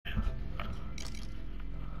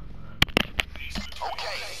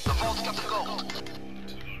Okay, the vault's got the gold.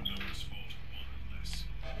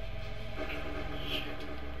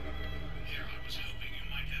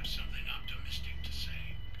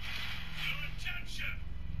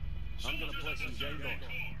 I'm gonna play some game on.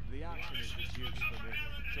 The action is reduced for me,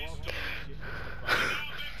 so I'll tell you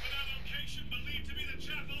shit.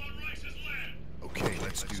 Okay,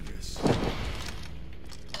 let's do this.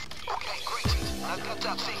 Okay, great. I've got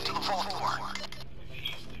that thing to the vault door.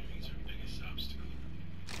 He's our biggest obstacle.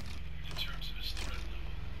 In terms of his threat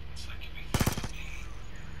level, it's like if he thought me.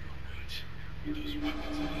 Right. Those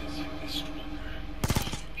weapons of his are stronger.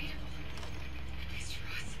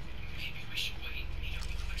 Maybe we should wait. Meet up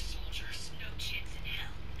with other soldiers. No chance in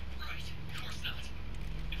hell. Right. Of course not.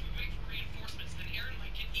 If we wait for reinforcements, then Aaron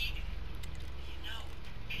might get eaten. You know,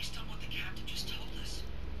 based on what the captain just told us,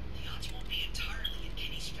 the odds won't be entirely in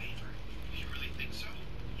Kenny's favor. You really think so?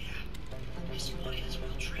 Yeah. This wanted is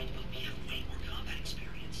well trained, but we have way more combat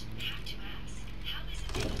experience. Have to ask, how is it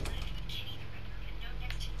that you landed with Kenny the Ripper but know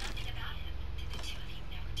next to nothing about him? Did the two of you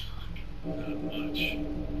never talk? Not much.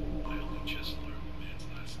 I only just learned the man's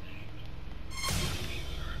last name. Maybe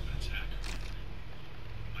you heard, but it's Ackerman.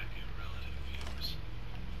 Might be a relative of yours.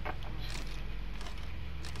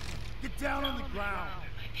 Get down on the ground!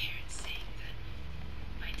 My parents saying that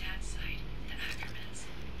my dad's side, the Ackermans,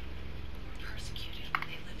 were persecuted when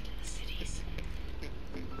they lived in the cities.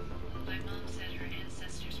 My mom said her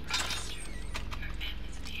ancestors were Easter. Her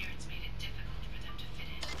family's appearance made it difficult for them to fit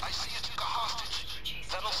in. I see you took a hostage.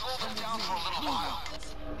 That'll slow them down for a little while.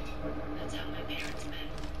 That's how my parents met.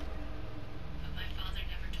 But my father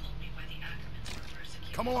never told me why the Ackermans were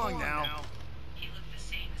persecuted. Come along now. He looked the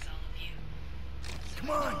same as all of you. So Come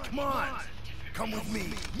on, come on! Come with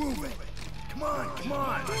me, move it! Come on, come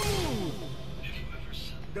on!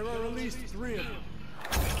 There are at least 3 of them.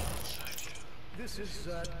 This is,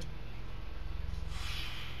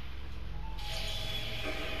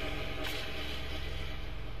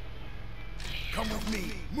 Come with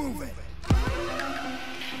me, move it!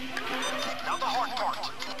 Now the hard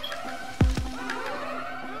part.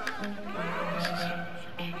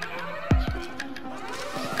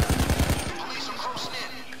 Police are closing in.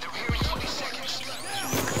 They're here in 20 seconds.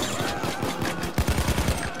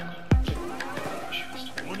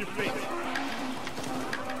 on your feet.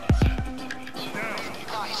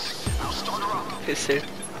 Nice. I'll start her up. Yes, sir.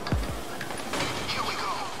 Here we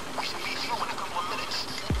go. We should be through in a couple of minutes.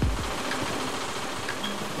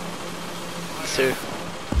 Sir.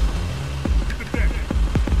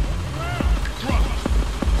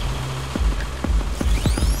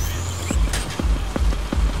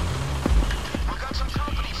 We've got some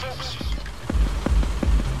company, folks.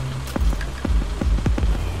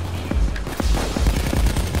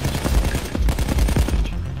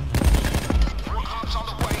 More cops on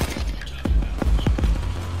the way.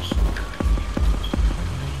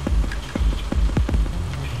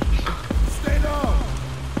 Stay low!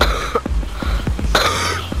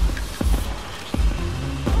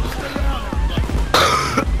 Stay down, everybody!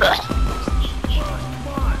 Come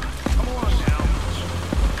on! Come on now!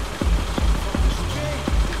 Okay,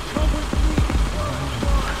 come with me! Come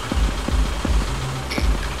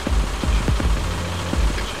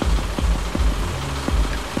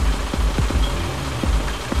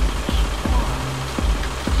on!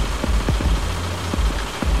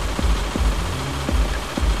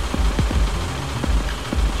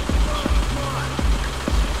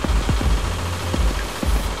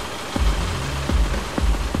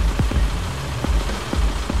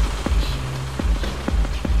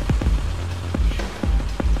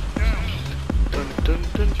 Dun, dun,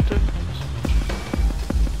 dun, dun.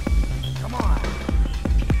 Come on!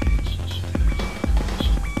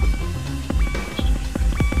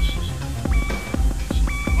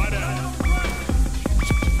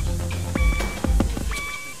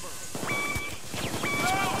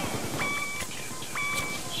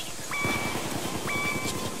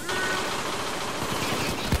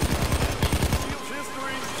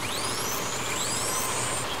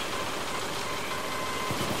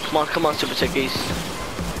 Come on, Super Techies.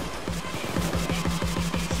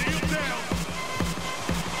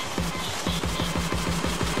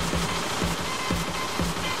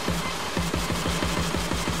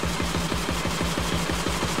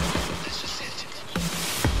 This is it.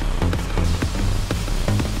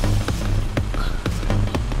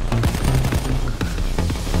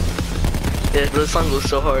 Yeah, the song goes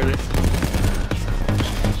so hard.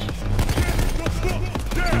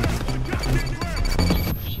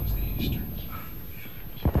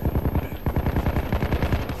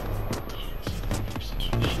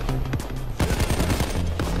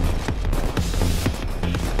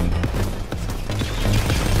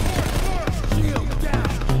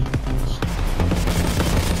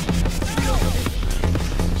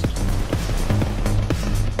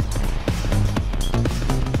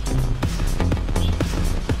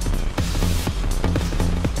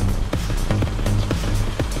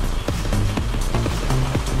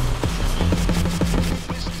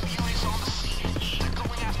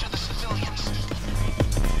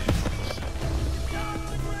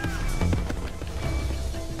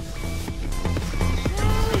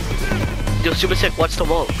 Yo, super sick, watch the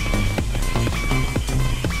wall.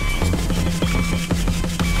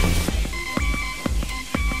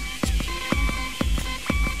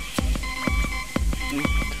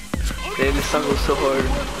 Damn, this song goes so hard.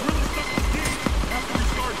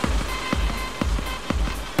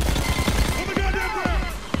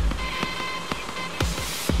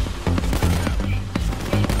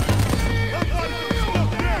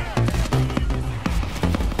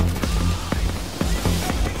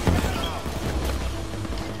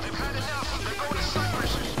 They've had enough. They're going to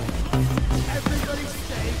snipers. Everybody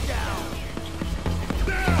stay down.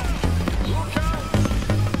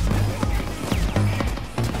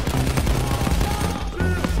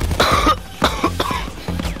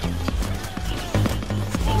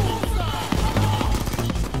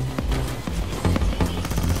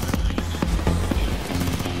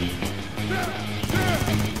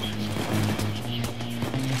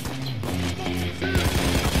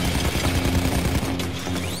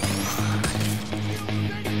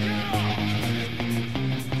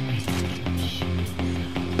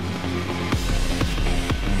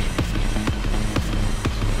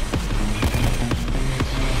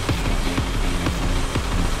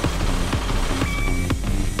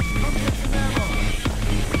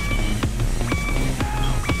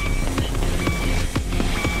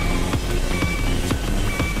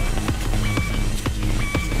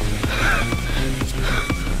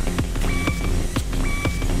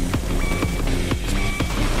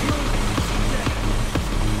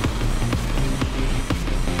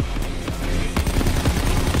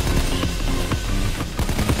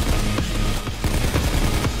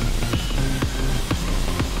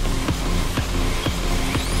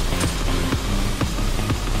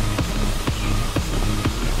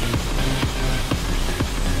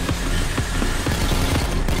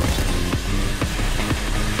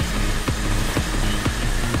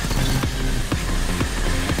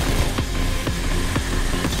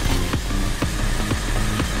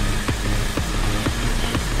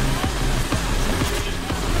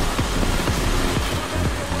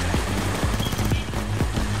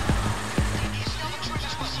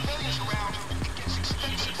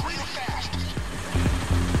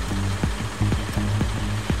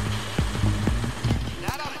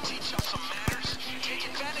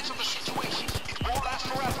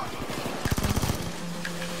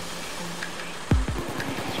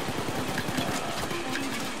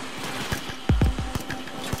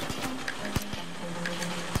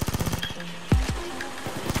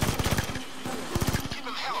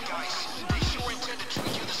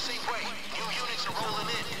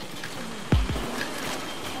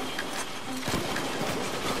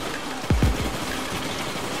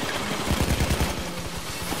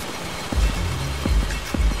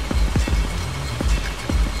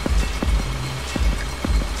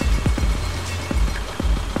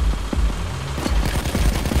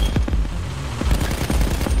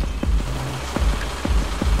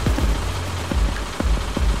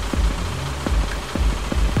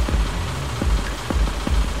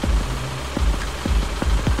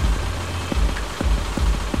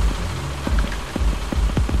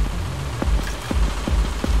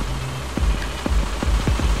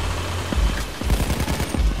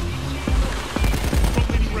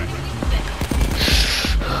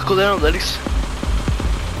 Go down, Lennox.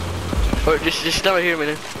 Or just stand right here a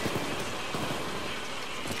minute.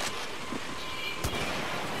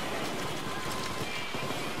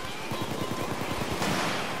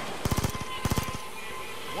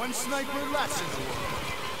 One sniper less in the world.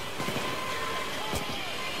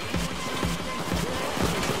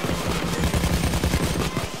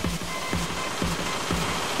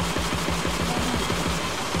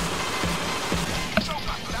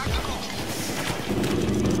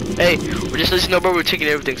 Hey, we're just listening over, we're taking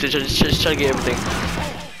everything, so just try to get everything.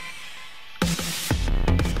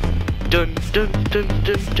 Dun dun dun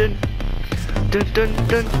dun dun dun dun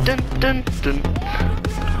dun dun dun dun.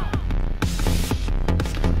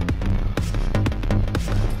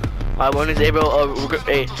 Alright, one is, hey bro,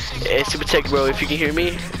 hey, Super Tech bro, if you can hear me,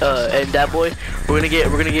 and that boy, we're gonna get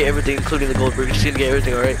everything, including the gold. We're just gonna get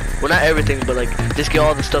everything, alright? Well, not everything, but like, just get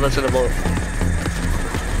all the stuff that's in the vault.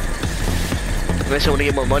 Unless I want to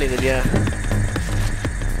get more money, then yeah.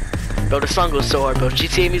 Bro, the song goes so hard, bro.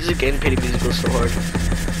 GTA music and Payday music goes so hard.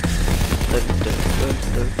 Dun, dun, dun,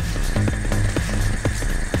 dun.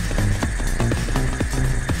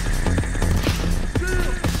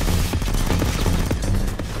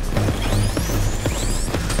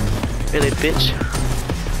 Really, bitch.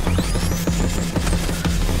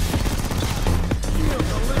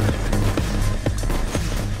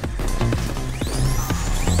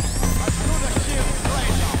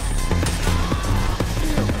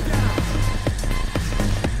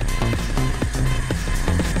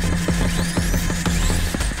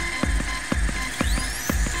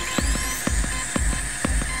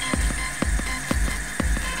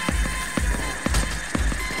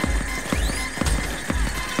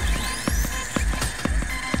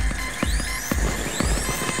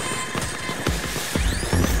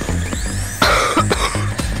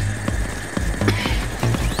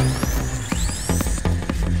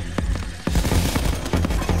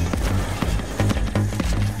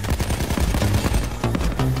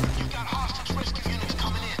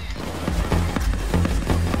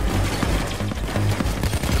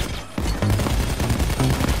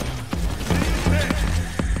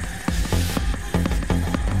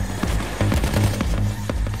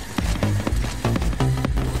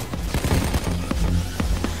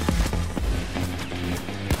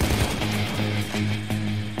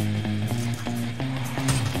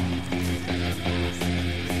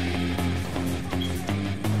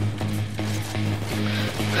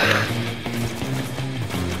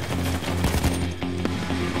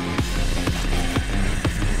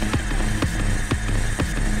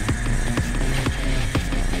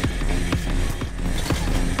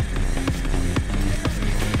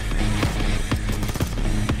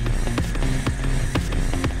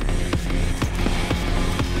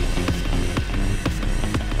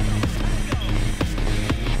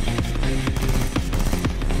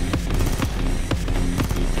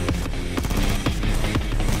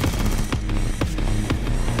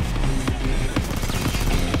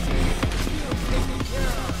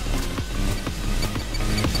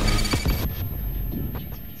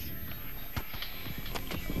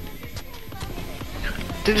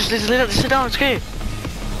 Dude, just sit down, it's okay.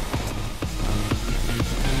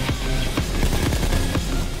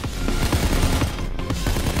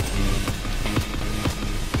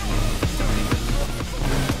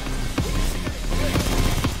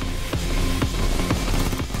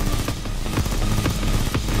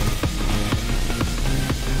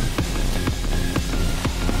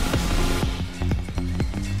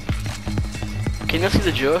 Can you see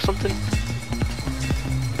the drill or something?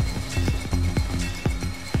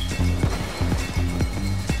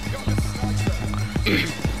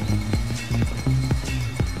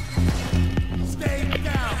 Stay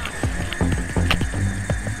down.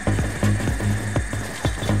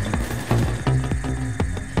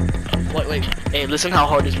 Wait. Hey, listen how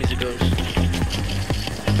hard this music goes.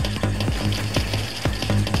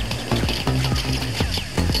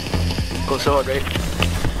 Goes so hard, right?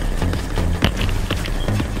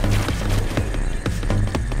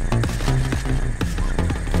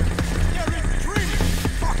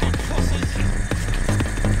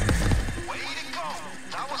 Way to go.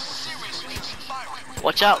 That was seriously inspiring.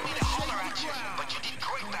 Watch out. I need to holler at you, but you did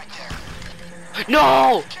great back there.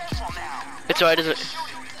 No! Careful now. It's alright,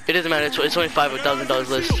 it doesn't matter. It's only $5,000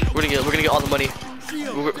 list. We're gonna get all the money.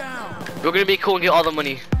 Shield down. We're gonna be cool and get all the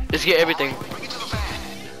money. Just get everything. Bring it to the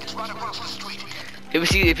van. It's right across the street.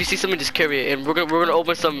 If you see something, just carry it. And we're gonna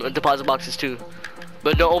open some deposit boxes too,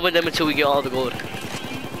 but don't open them until we get all the gold.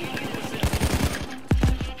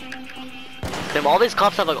 Damn, all these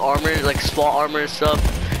cops have like armor, like SWAT armor and stuff,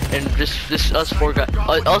 and just us four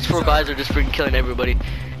guys are just freaking killing everybody,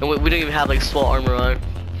 and we don't even have like SWAT armor on.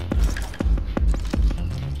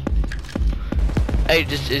 Hey,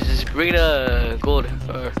 just bring the gold.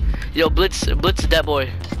 Or, yo, blitz that boy.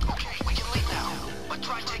 Okay, we can leave now, but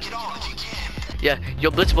try and take it all if you can. Yeah, yo,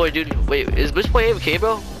 blitz boy, dude. Wait, is blitz boy AFK,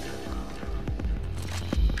 bro?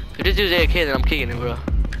 If this dude's AFK, then I'm kicking him, bro.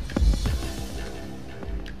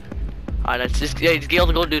 Alright, let's just get all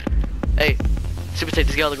the gold, dude. Hey, super tight,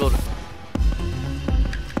 just get all the gold.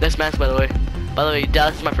 That's Max, by the way. By the way,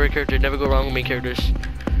 Dallas is my favorite character. Never go wrong with main characters.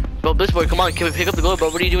 Bro, blitz boy, come on, can we pick up the gold, bro?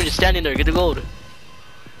 What are you doing? Just standing there. Get the gold.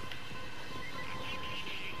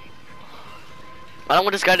 I don't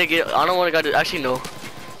want this guy to get. I don't want a guy to actually no.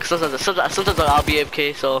 Cause sometimes I'll be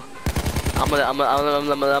AFK, so I'm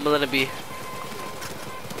gonna let it be.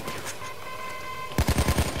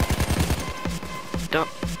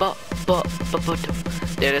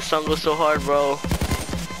 Yeah, this song goes so hard, bro.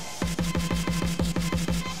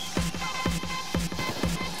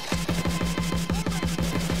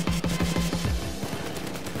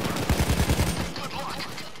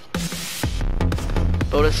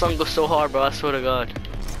 Bro, this song goes so hard, bro. I swear to God.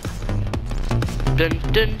 Dun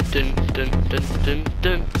dun dun dun dun dun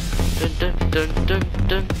dun dun dun dun dun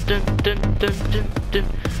dun dun dun dun dun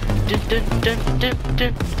dun dun dun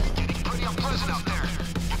dun. Getting pretty unpleasant out there.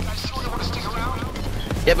 You guys sure you want to stick around?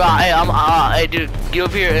 Yeah, bro. Hey, dude, get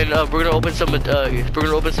over here and we're gonna open some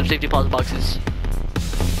safety deposit boxes.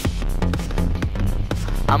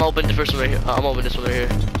 I'm gonna open the first one right here. I'm gonna open this one right here.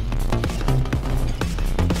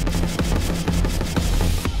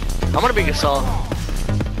 I'm gonna bring a saw.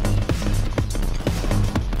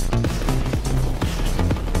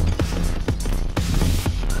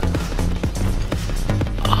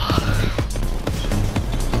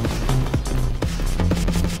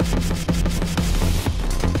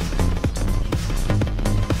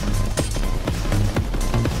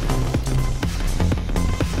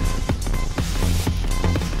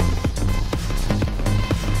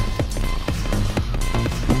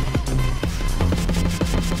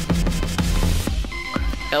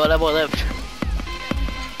 Yeah, well, that boy left.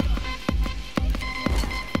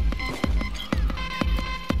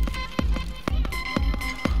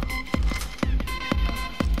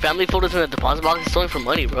 Family photos in the deposit box is only for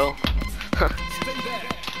money, bro.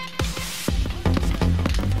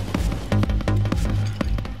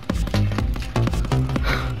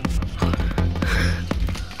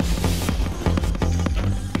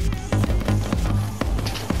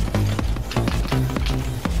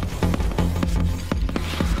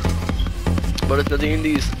 But it's nothing in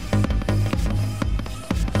these.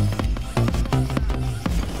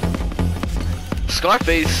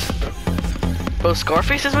 Scarface. Bro,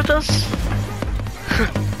 Scarface is with us?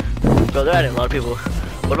 Bro, they're adding a lot of people.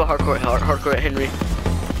 What about hardcore at Henry?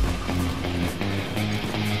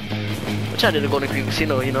 Which I did a Golden Green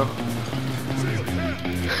Casino, you know.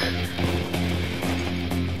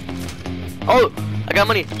 Oh, I got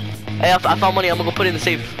money. Hey, I found money. I'm gonna go put it in the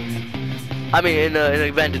safe. I mean, in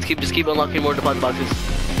the van. Just keep unlocking more deposit boxes.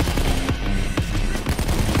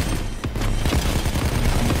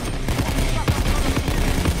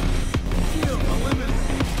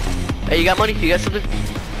 Hey, you got money? You got something?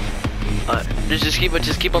 Alright,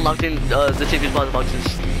 just keep unlocking the safety deposit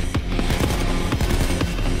boxes.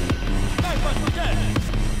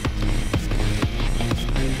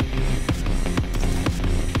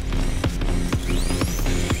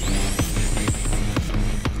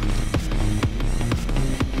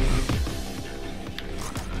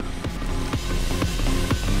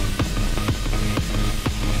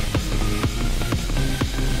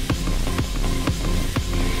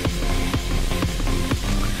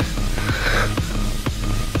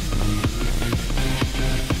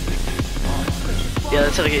 Yeah,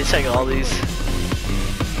 let's check all these.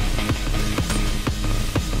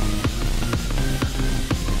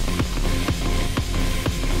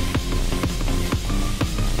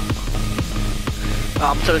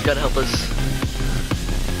 I'm sure it's gotta help us.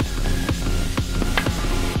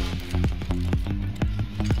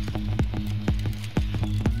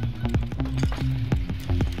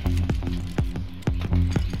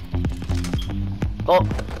 Oh,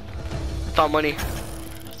 found money.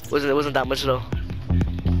 It wasn't that much though.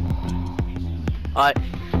 Alright,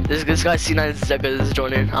 this guy C9 Zeka is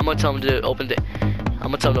joining. I'm gonna tell him to open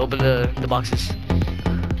the boxes.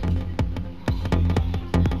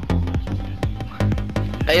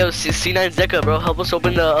 Hey yo, C9 Zeka, bro, help us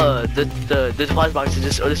open the deposit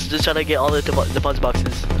boxes. Just try to get all the deposit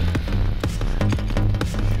boxes.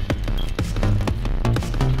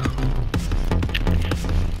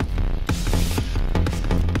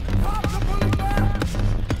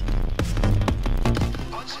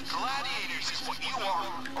 Bunch of gladiators is what you are.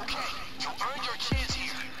 Okay, you earned your chance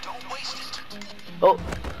here. Don't waste it. Oh,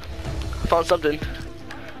 I found something.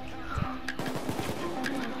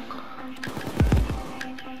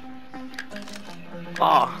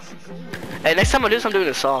 Oh. Hey, next time I do this, I'm doing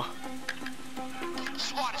a saw.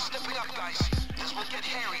 SWAT is stepping up, guys. This will get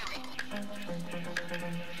hairy.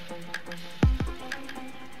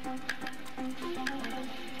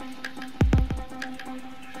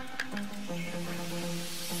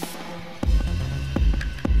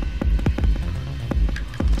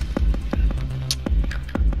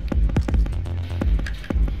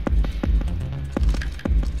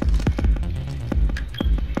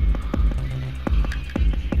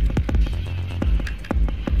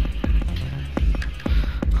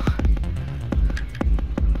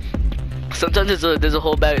 Sometimes there's a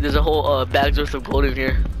whole bag's worth of gold in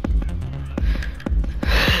here.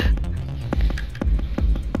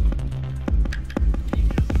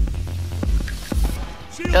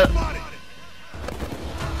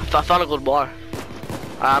 I found a gold bar.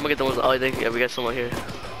 Alright, I'm gonna get the ones. Oh, I think, yeah, we got someone here.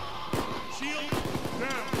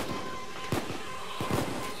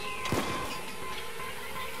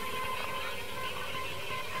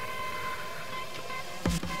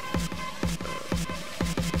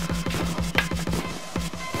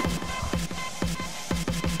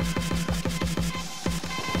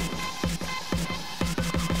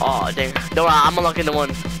 Oh dang! No, I'm unlocking the one.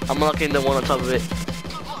 I'm unlocking the one on top of it.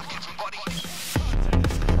 Good luck, everybody.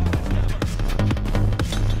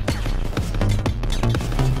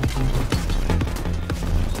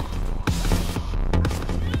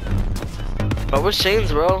 Bro, where's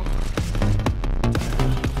Shane's, bro?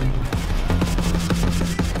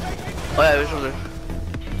 Oh yeah, there's something.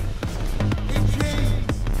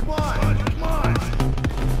 Come on, come on.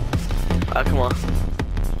 Ah, come on.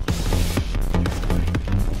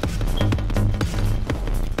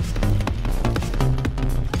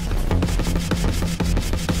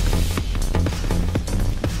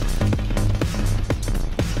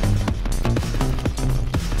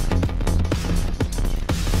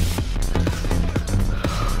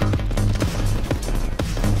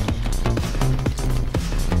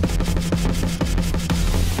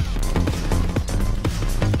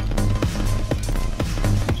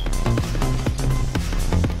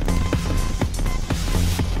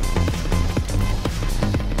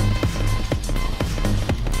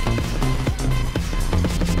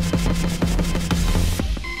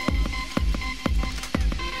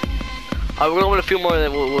 Alright, we're gonna win a few more and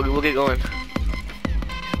then we'll get going.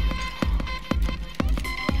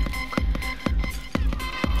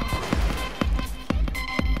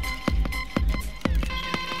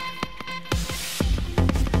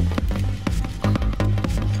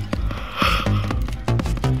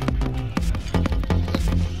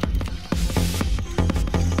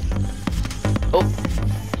 Oh!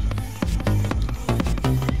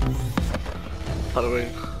 Following.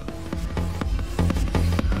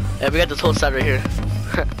 Yeah, we got this whole side right here.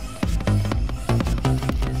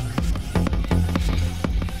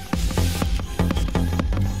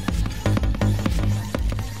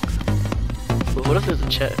 What if there's a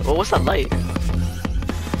chat? Well, what's that light?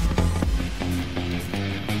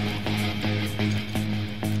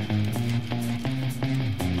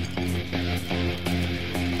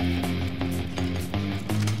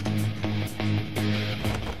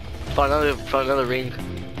 found another ring.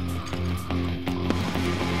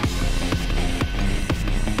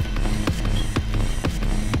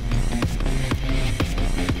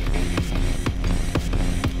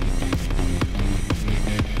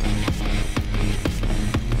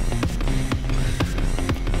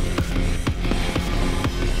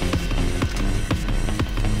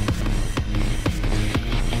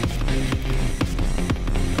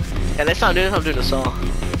 Yeah, next time I'm doing the saw.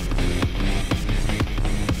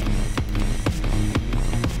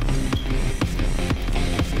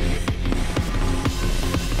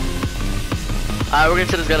 Alright, we're gonna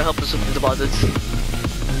tell this guy to help us with the deposits.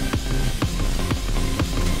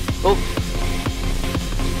 Oh!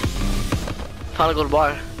 Found a gold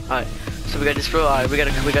bar. Alright, so we got this road. Alright, we got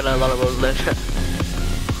a lot of roads left.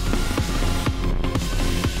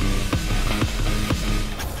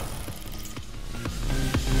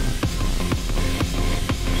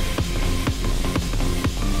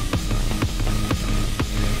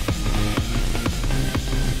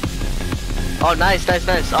 Oh, nice.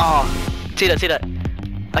 Oh, see that.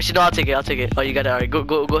 Actually, no, I'll take it. Oh, you got it. Alright,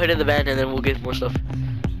 go ahead in the van, and then we'll get more stuff.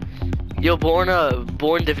 Yo, born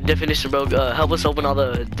definition, bro. Help us open all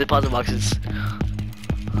the deposit boxes.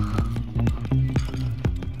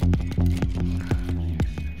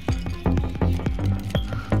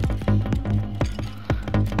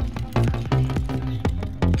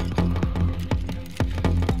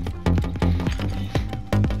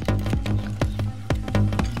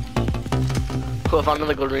 Cool, I found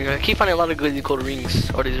another gold ring. I keep finding a lot of good gold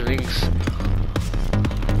rings. Or these rings.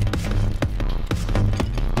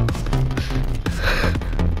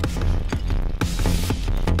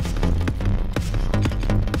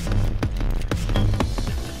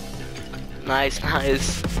 Nice.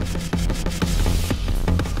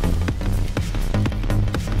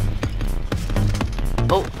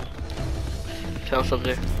 Oh, found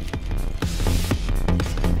something.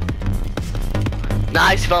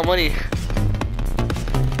 Nice, found money.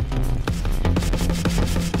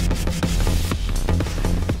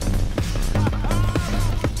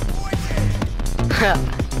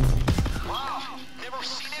 Wow, never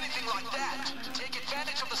seen anything like that. Take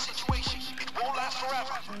advantage of the situation. It won't last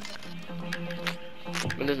forever.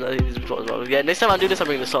 Yeah, next time I do this, I'll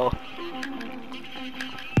bring the saw.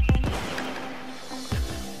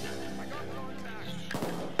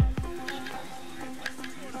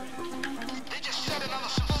 They just set another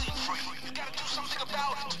civilian free. You gotta do something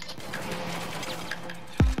about it.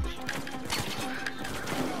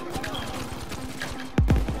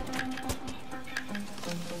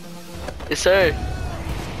 Yes, sir.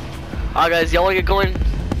 Alright, guys, y'all wanna get going?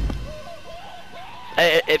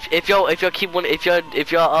 Hey, if y'all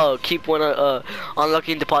keep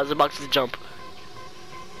unlocking deposit boxes, jump.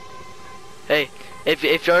 Hey, if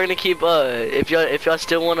y'all gonna keep if y'all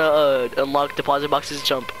still wanna unlock deposit boxes,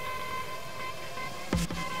 jump.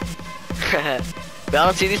 But I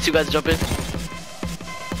don't see these two guys jumping.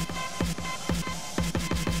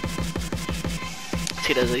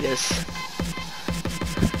 See, that's like this.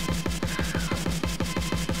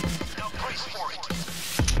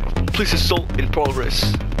 Police assault in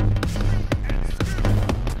progress.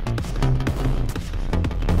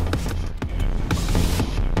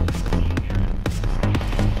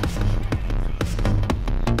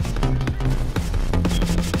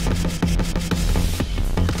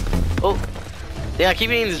 Oh, yeah, I keep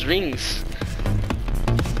getting these rings.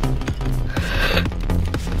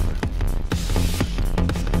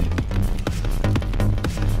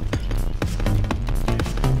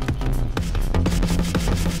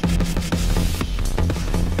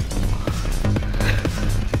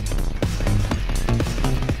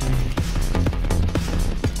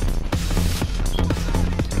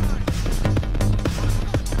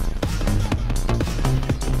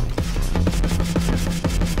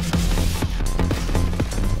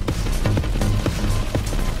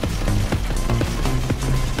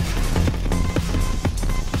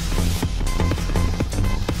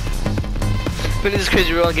 When this is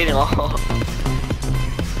crazy, we're all getting all.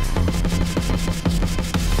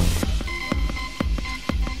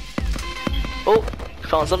 Oh,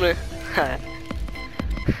 found something.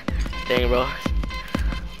 Dang, bro.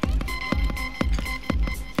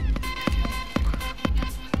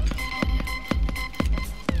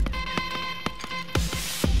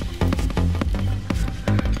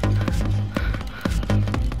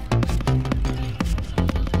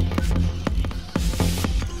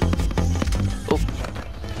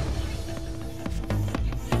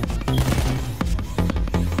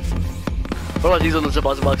 What about these on the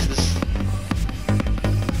deposit boxes?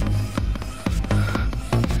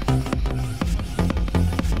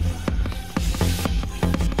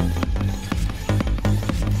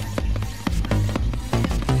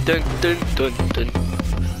 dun dun dun dun.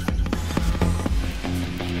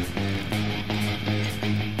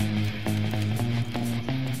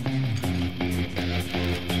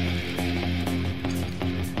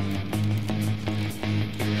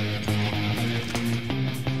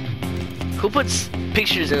 Who puts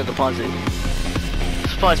pictures in a deposit?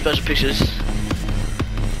 It's probably special pictures.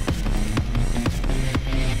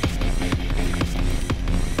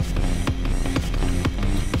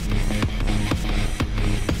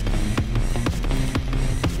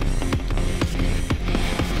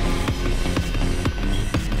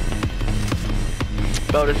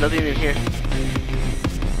 Bro, there's nothing in here.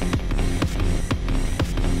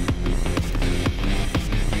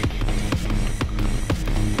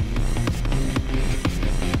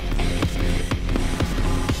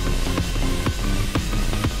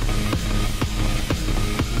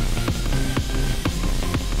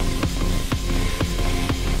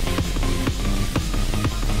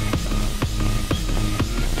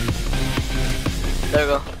 There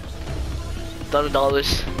we go.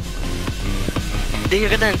 $1,000. Then you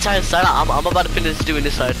get the entire side. I'm about to finish doing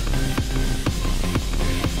this side.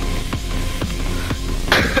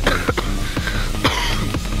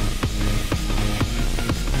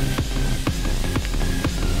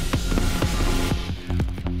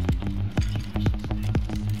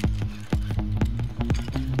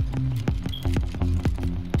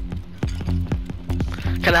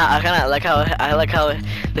 I like how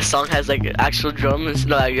the song has like actual drums,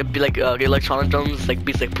 no, like it'd be like electronic drums, like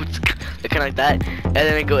beats like kind of like that, and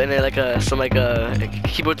then it go in there like some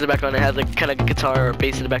keyboard in the background. It has like kind of guitar or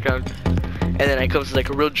bass in the background, and then it comes to like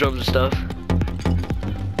real drums and stuff.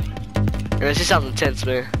 And it just sounds intense,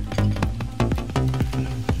 man.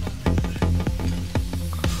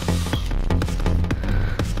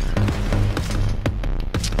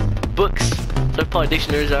 Books. There's probably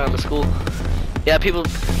dictionaries around the school. Yeah, people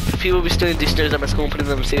be stealing dictionaries at my school and putting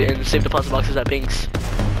them in safe deposit boxes at banks.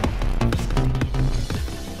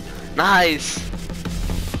 Nice.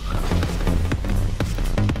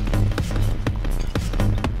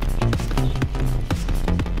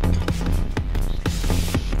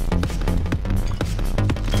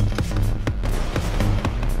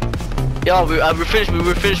 Yo, we're finished. We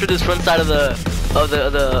were finished with this front side of the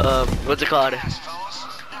what's it called?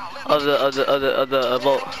 Of the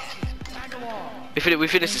vault. We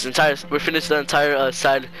finished this entire. We finished the entire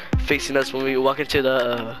side facing us when we walk into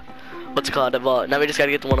the what's it called, the vault. Now we just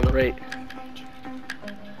gotta get the one on the right.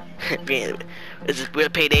 Man, we're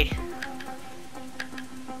at payday.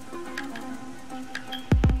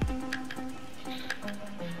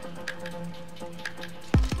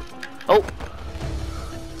 Oh.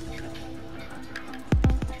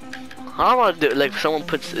 I don't want to do it like someone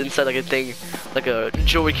puts inside like a thing, like a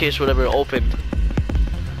jewelry case or whatever, open.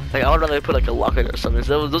 Like I would rather put like a lock in it or something.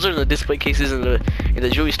 So those are the display cases in the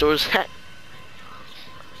jewelry stores.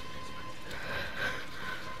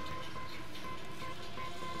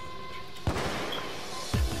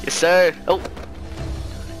 Yes, sir. Oh.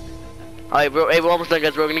 Alright, bro. Hey, we're almost done,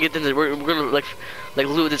 guys. We're gonna get into. We're gonna like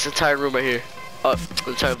loot this entire room right here. Oh, the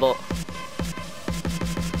entire vault.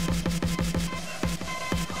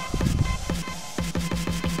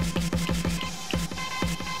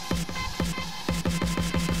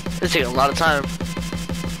 It's taking a lot of time.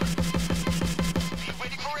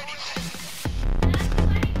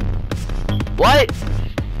 What?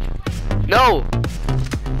 No!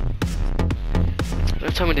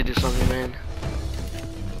 Don't tell me to do something, man.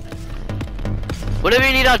 Whatever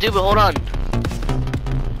you need, I'll do, but hold on.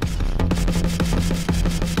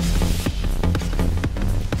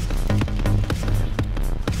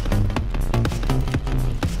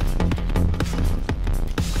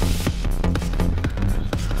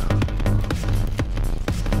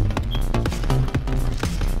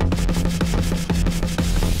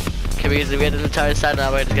 We had an entire side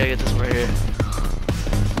now, I just gotta get this one right here.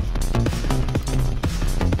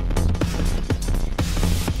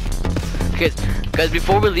 Okay, guys,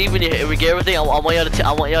 before we leave, when we get everything, I want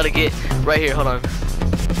y'all to get right here. Hold on.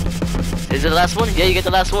 Is it the last one? Yeah, you get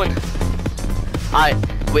the last one. Alright,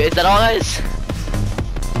 wait, is that all, guys?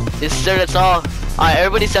 Yes, sir, that's all. Alright,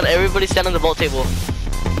 everybody stand on the vault table.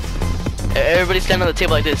 Everybody stand on the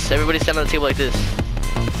table like this. Everybody stand on the table like this.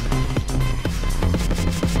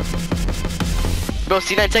 Bro,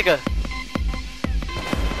 C9 Tekka.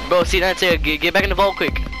 Bro, C9 Tekka, get back in the vault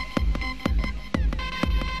quick.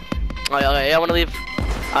 Alright, yeah, I wanna leave.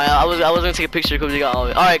 I was gonna take a picture because we got all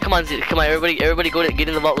of it. Alright, come on, everybody get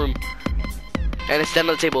in the vault room. And stand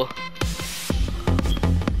on the table.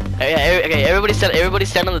 Okay, everybody stand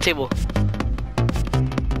on the table.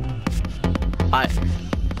 Alright.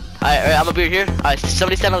 Alright, I'm gonna be here. Alright,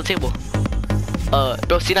 somebody stand on the table.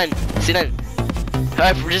 Bro, C9.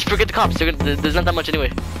 Alright, just forget the cops. There's not that much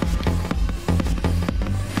anyway.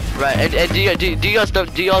 Right, and do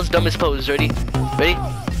y'all's dumbest pose. Ready?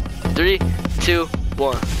 3, 2,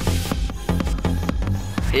 1.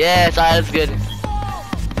 Yes, alright, that's good.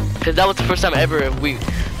 Cause that was the first time ever I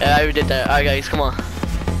ever did that. Alright guys, come on.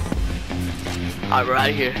 Alright, we're out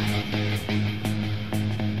of here.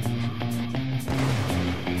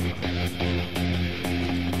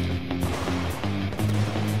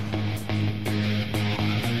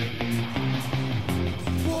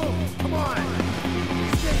 Whoa, come on!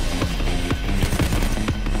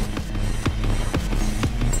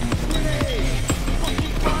 Grenade!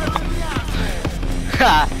 Fucking fire in the asshole!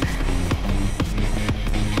 Ha!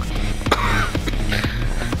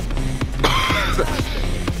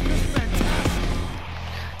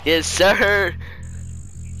 Yes, sir.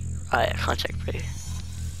 Alright, contract ready.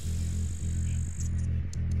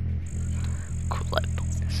 Cool light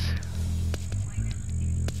bonus.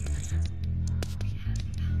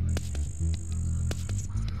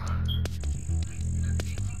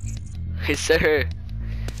 Yes, sir.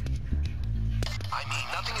 I mean,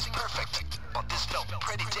 nothing is perfect, but this felt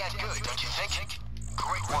pretty damn good, don't you think?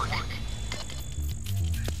 Great work.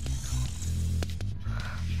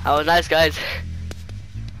 That was nice, guys.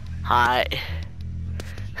 Hi.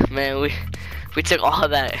 Man, we took all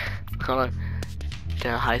of that. Hold on.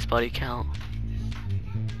 Damn, highest body count.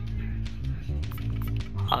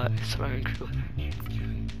 Alright, surviving crew.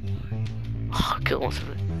 Oh, kill most of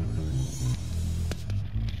it.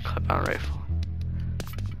 Cut down rifle.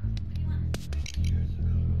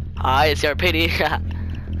 Alright, it's our payday.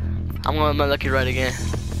 I'm going my lucky right again.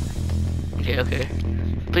 Okay.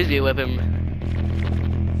 Please be a weapon.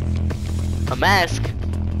 A mask?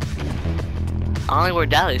 I only wear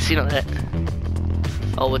Dallas, you know that.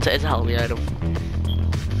 Oh, it's a Halloween item.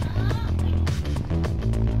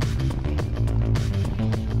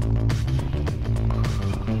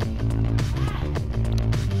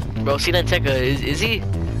 Bro, C9 Tekka, is he?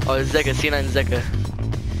 Oh, it's Zeka, C9 Zeka.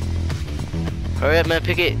 Hurry up, man,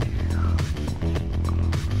 pick it.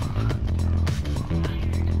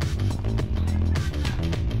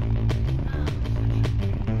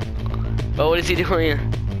 Bro, what is he doing here?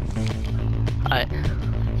 Alright.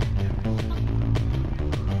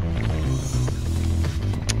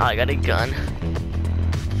 I got a gun.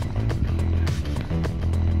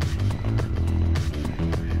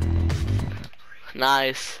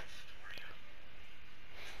 Nice.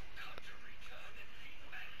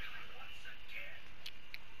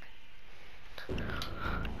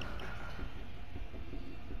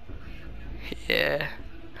 Yeah.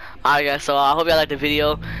 Alright guys, so I hope y'all liked the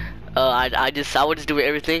video. I would just do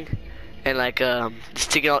everything, and like just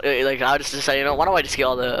take it all, like I just decided, you know, why don't I just get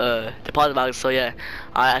all the deposit boxes? So yeah,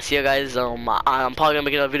 I see you guys. I'm probably gonna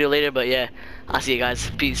make another video later, but yeah, I'll see you guys.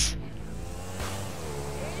 Peace.